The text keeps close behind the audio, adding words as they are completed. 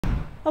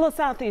Well, a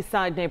Southeast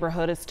Side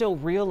neighborhood is still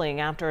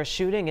reeling after a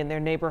shooting in their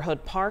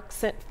neighborhood park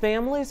sent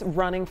families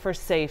running for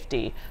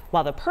safety,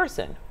 while the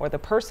person or the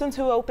persons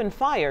who opened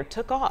fire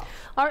took off.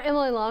 Our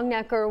Emily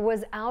Longnecker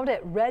was out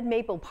at Red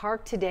Maple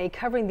Park today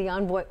covering the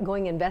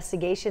ongoing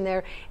investigation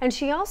there, and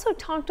she also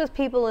talked with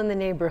people in the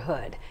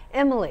neighborhood.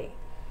 Emily.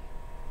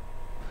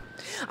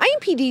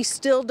 IMPD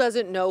still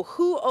doesn't know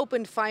who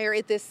opened fire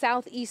at this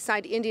Southeast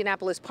Side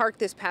Indianapolis park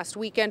this past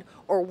weekend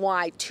or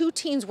why. 2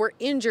 teens were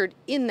injured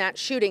in that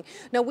shooting.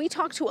 Now, we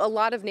talked to a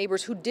lot of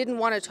neighbors who didn't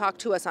want to talk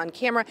to us on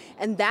camera,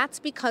 and that's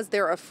because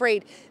they're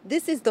afraid.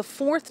 This is the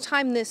 4th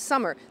time this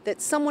summer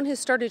that someone has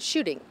started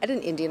shooting at an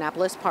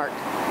Indianapolis park.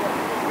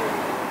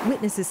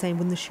 Witnesses say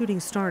when the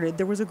shooting started,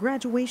 there was a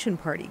graduation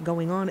party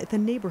going on at the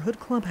neighborhood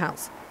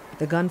clubhouse.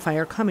 The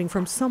gunfire coming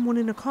from someone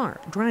in a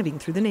car driving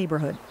through the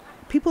neighborhood.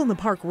 People in the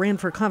park ran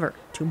for cover.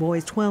 2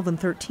 boys, 12 and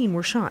 13,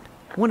 were shot,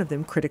 one of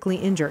them critically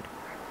injured.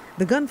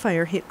 The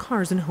gunfire hit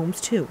cars and homes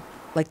too,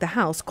 like the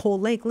house Cole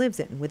Lake lives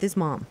in with his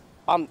mom.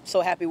 I'm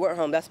so happy we're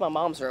home. That's my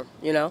mom's room,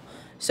 you know?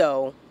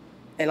 So,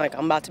 and like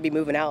I'm about to be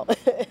moving out.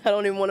 I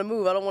don't even want to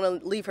move. I don't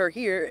want to leave her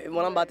here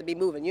when I'm about to be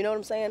moving. You know what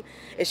I'm saying?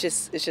 It's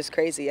just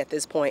crazy at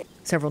this point.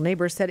 Several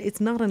neighbors said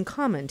it's not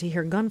uncommon to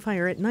hear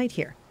gunfire at night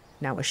here.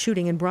 Now a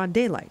shooting in broad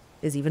daylight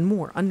is even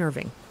more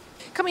unnerving.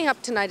 Coming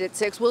up tonight at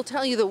 6, we'll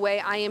tell you the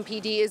way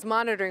IMPD is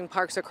monitoring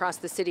parks across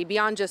the city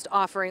beyond just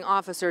offering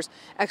officers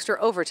extra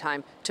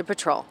overtime to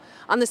patrol.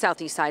 On the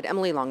Southeast Side,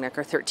 Emily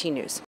Longnecker, 13 News.